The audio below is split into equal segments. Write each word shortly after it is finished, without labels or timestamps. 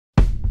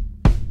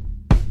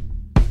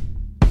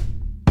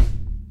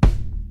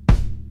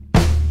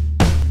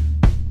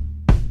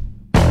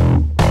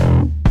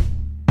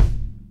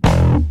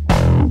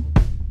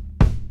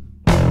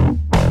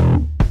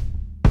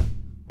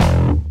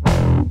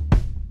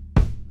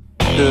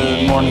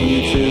Good morning,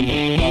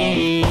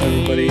 YouTube.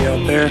 Everybody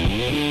out there,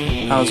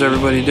 how's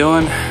everybody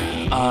doing?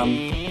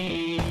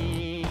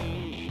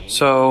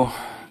 So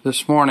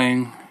this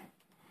morning,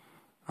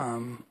 let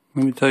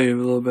me tell you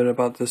a little bit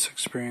about this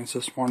experience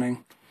this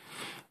morning.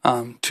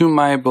 To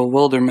my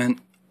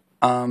bewilderment,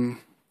 it's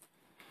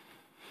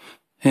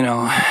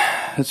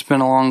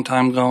been a long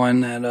time going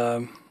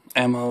that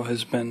ammo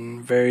has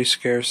been very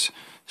scarce,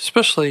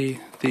 especially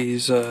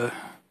these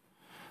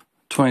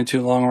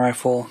 22 long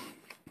rifle.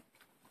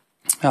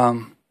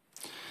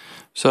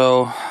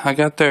 So I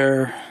got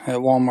there at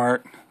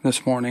Walmart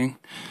this morning,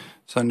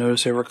 so I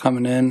noticed they were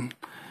coming in,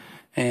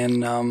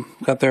 and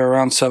got there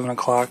around 7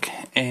 o'clock,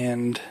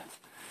 and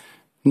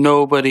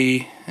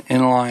nobody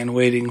in line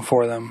waiting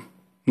for them,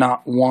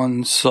 not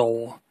one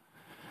soul.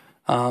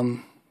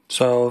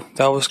 So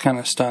that was kind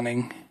of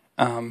stunning,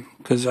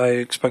 because I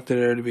expected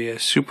there to be a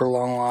super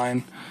long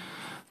line,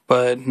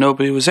 but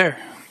nobody was there.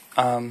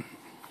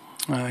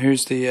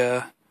 Here's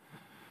the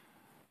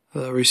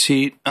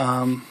receipt.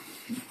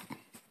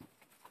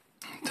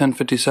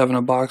 $10.57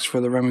 a box for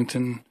the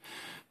Remington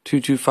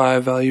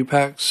 225 value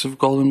packs of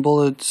golden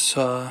bullets.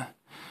 That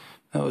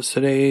was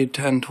today,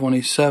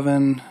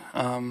 10/27,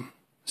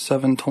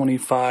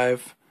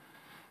 7:25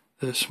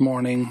 this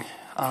morning.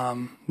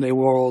 They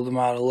rolled them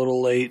out a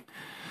little late,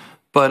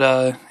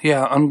 but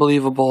yeah,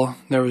 unbelievable.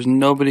 There was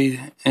nobody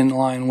in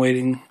line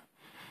waiting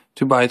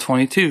to buy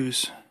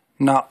 22s,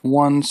 not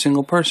one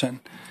single person.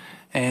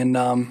 And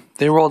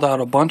they rolled out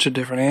a bunch of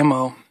different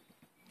ammo.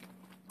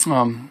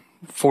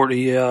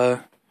 40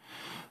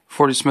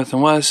 Smith &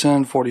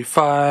 Wesson,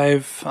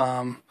 45,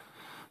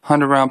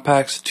 100 round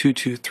packs of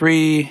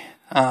 223,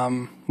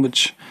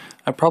 which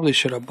I probably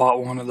should have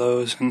bought one of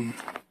those and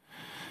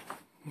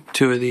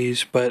 2 of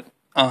these, but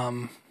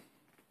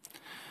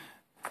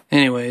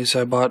anyways,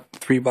 I bought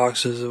 3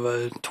 boxes of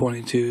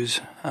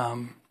 22s.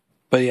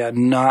 But yeah,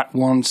 not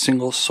one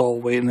single soul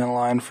waiting in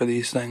line for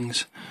these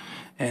things,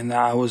 and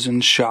I was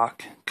in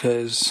shock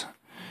because,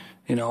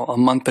 a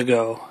month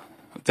ago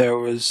there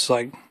was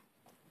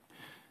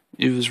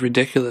it was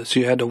ridiculous.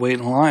 You had to wait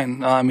in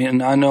line. I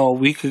mean, I know a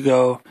week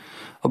ago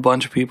a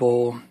bunch of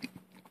people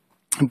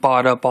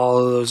bought up all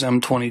of those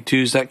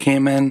M22s that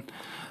came in,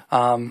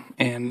 and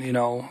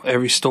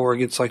every store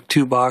gets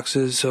 2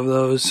 boxes of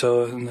those,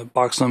 so and the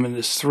box limit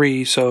is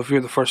 3, so if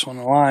you're the first one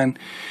in line,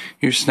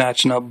 you're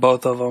snatching up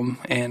both of them,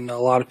 and a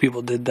lot of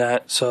people did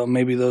that, so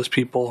maybe those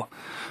people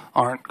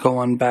aren't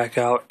going back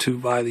out to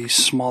buy these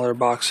smaller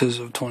boxes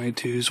of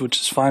 22s, which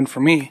is fine for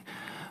me.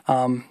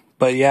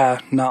 But yeah,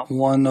 not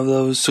one of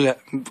those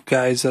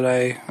guys that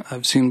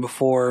I've seen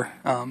before,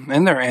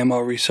 and they're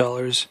ammo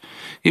resellers,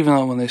 even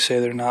though when they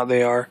say they're not,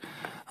 they are.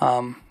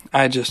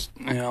 I just,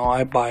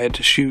 I buy it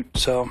to shoot.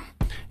 So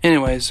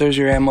anyways, there's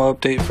your ammo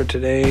update for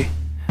today,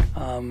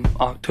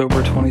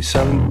 October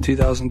 27th,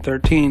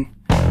 2013.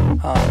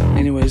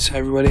 Anyways,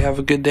 everybody have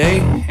a good day,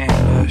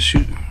 and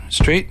shoot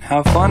straight,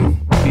 have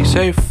fun, be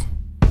safe.